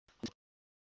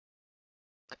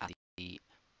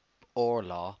OR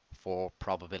law for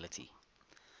probability.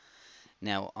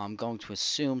 Now, I'm going to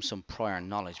assume some prior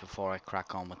knowledge before I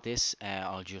crack on with this.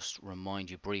 I'll just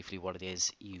remind you briefly what it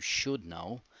is you should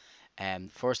know.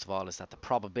 First of all, is that the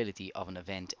probability of an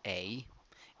event A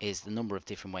is the number of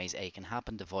different ways A can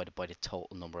happen divided by the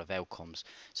total number of outcomes.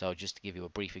 So just to give you a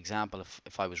brief example,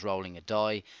 if I was rolling a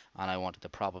die and I wanted the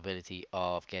probability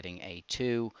of getting a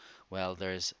 2, well,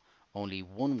 there's only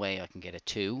one way I can get a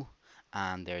 2,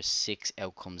 and there's 6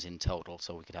 outcomes in total.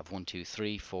 So we could have 1, 2,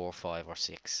 3, 4, 5, or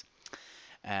 6.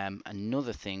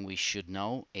 Another thing we should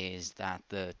know is that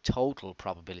the total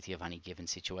probability of any given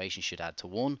situation should add to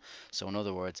 1. So in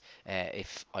other words,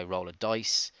 if I roll a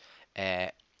dice, uh,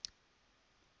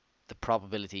 the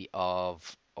probability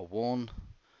of a 1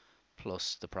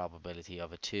 plus the probability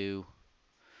of a 2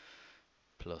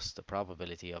 plus the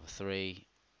probability of a 3,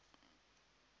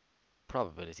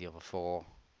 probability of a 4,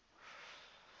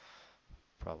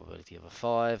 probability of a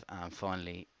 5, and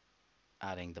finally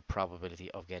adding the probability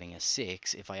of getting a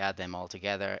 6. If I add them all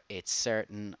together, it's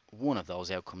certain one of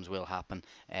those outcomes will happen.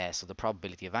 So the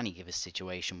probability of any given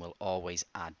situation will always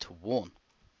add to 1.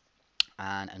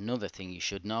 And another thing you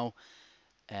should know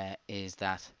is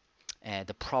that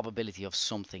the probability of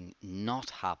something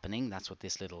not happening, that's what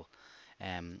this little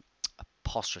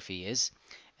apostrophe is,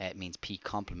 it means P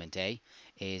complement A,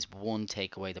 is 1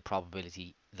 take away the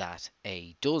probability that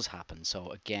A does happen.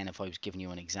 So again, if I was giving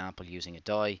you an example using a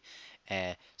die,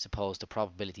 suppose the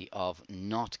probability of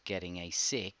not getting a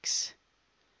 6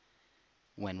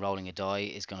 when rolling a die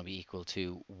is going to be equal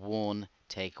to 1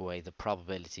 take away the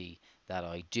probability that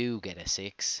I do get a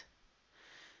 6,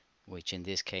 which in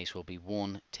this case will be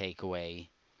 1 take away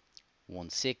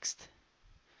 1/6,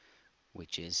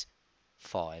 which is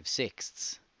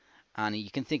 5/6. And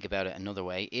you can think about it another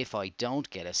way. If I don't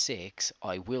get a 6,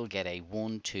 I will get a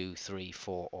 1, 2, 3,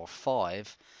 4, or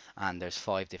 5. And there's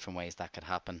 5 different ways that could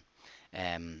happen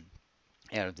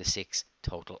out of the 6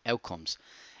 total outcomes.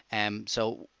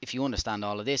 So if you understand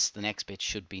all of this, the next bit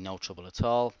should be no trouble at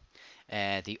all.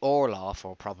 The OR law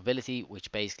for probability, which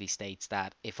basically states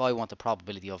that if I want the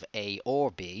probability of A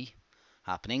or B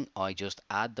happening, I just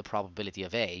add the probability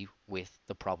of A with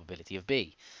the probability of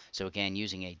B. So again,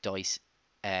 using a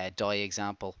die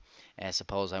example,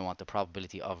 suppose I want the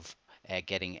probability of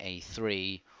getting a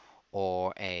 3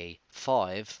 or a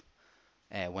 5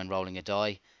 when rolling a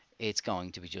die, it's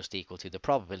going to be just equal to the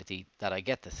probability that I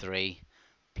get the 3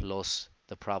 plus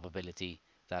the probability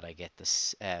that I get the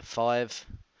 5,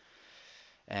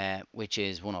 which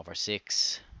is 1 over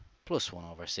 6 plus 1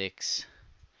 over 6,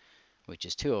 which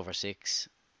is 2 over 6,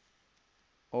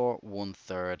 or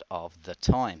 1/3 of the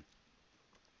time.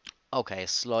 Okay, a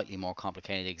slightly more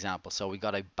complicated example. So we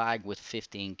got a bag with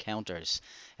 15 counters,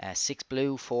 6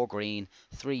 blue, 4 green,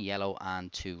 3 yellow,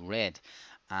 and 2 red.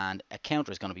 And a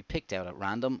counter is going to be picked out at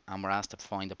random, and we're asked to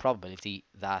find the probability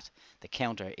that the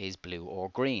counter is blue or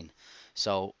green.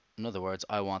 So in other words,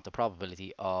 I want the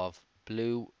probability of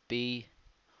blue B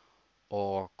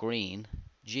or green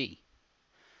G.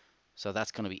 So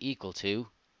that's going to be equal to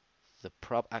the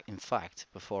in fact,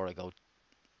 before I go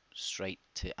straight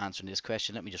to answering this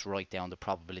question, let me just write down the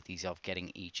probabilities of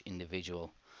getting each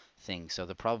individual thing. So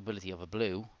the probability of a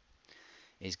blue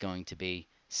is going to be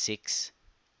 6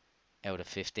 out of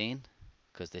 15,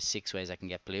 because there's 6 ways I can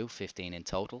get blue, 15 in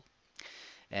total.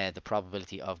 The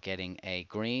probability of getting a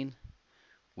green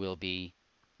will be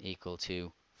equal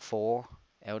to 4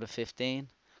 out of 15,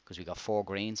 because we got 4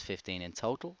 greens, 15 in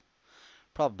total.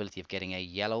 Probability of getting a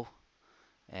yellow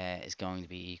is going to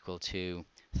be equal to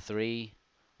 3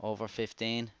 over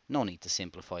 15. No need to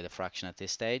simplify the fraction at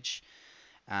this stage.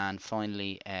 And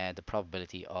finally, the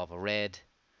probability of a red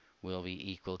will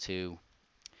be equal to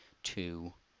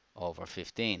 2 over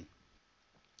 15.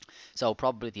 So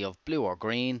probability of blue or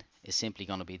green is simply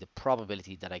going to be the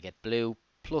probability that I get blue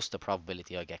plus the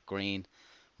probability I get green,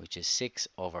 which is 6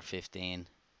 over 15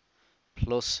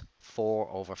 plus 4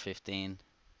 over 15,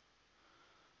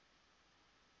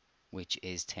 which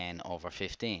is 10 over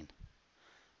 15.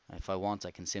 If I want,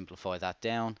 I can simplify that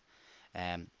down.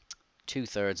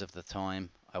 2/3 of the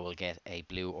time I will get a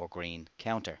blue or green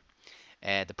counter.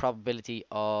 The probability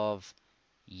of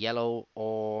yellow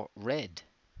or red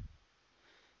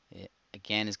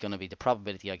again is going to be the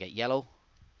probability I get yellow,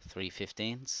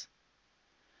 3/15,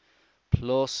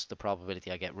 plus the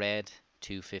probability I get red,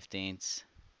 2/15,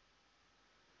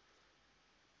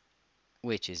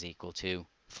 which is equal to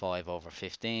 5 over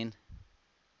 15,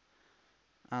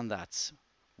 and that's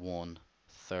 1/3.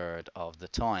 1/3 of the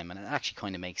time. And it actually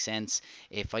kind of makes sense.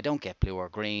 If I don't get blue or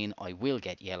green, I will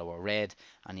get yellow or red.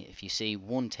 And if you see,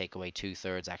 1 take away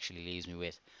 2/3 actually leaves me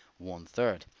with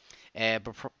 1/3.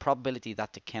 But probability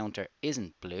that the counter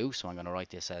isn't blue, so I'm going to write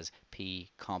this as P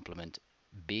complement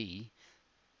B,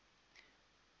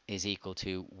 is equal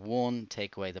to 1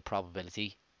 take away the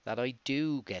probability that I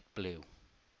do get blue.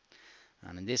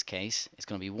 And in this case, it's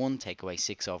going to be 1 take away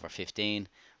 6 over 15,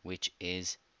 which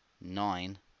is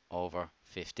 9 over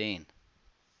 15.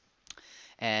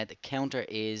 The counter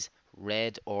is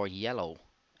red or yellow.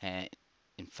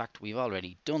 In fact, we've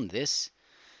already done this.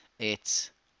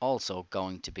 It's also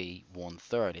going to be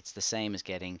 1/3. It's the same as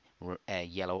getting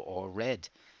yellow or red.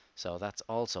 So that's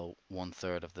also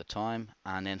 1/3 of the time.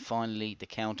 And then finally, the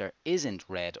counter isn't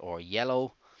red or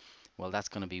yellow. Well, that's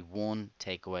going to be 1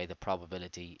 take away the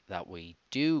probability that we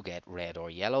do get red or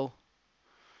yellow,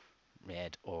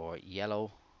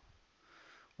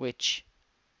 which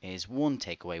is 1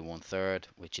 take away 1/3,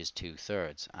 which is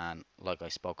 2/3. And like I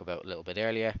spoke about a little bit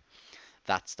earlier,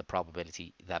 that's the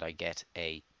probability that I get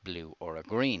a blue or a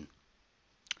green.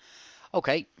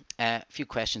 Okay, a few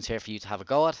questions here for you to have a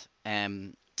go at.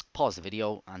 Pause the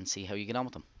video and see how you get on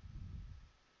with them.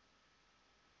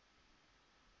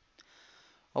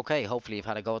 Okay, hopefully you've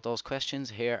had a go at those questions.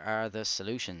 Here are the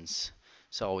solutions.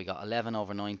 So we got 11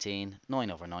 over 19,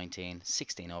 9 over 19,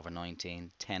 16 over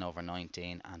 19, 10 over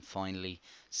 19, and finally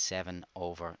 7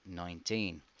 over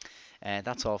 19.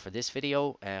 That's all for this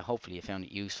video. Hopefully you found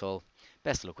it useful.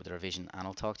 Best of luck with the revision, and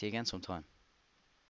I'll talk to you again sometime.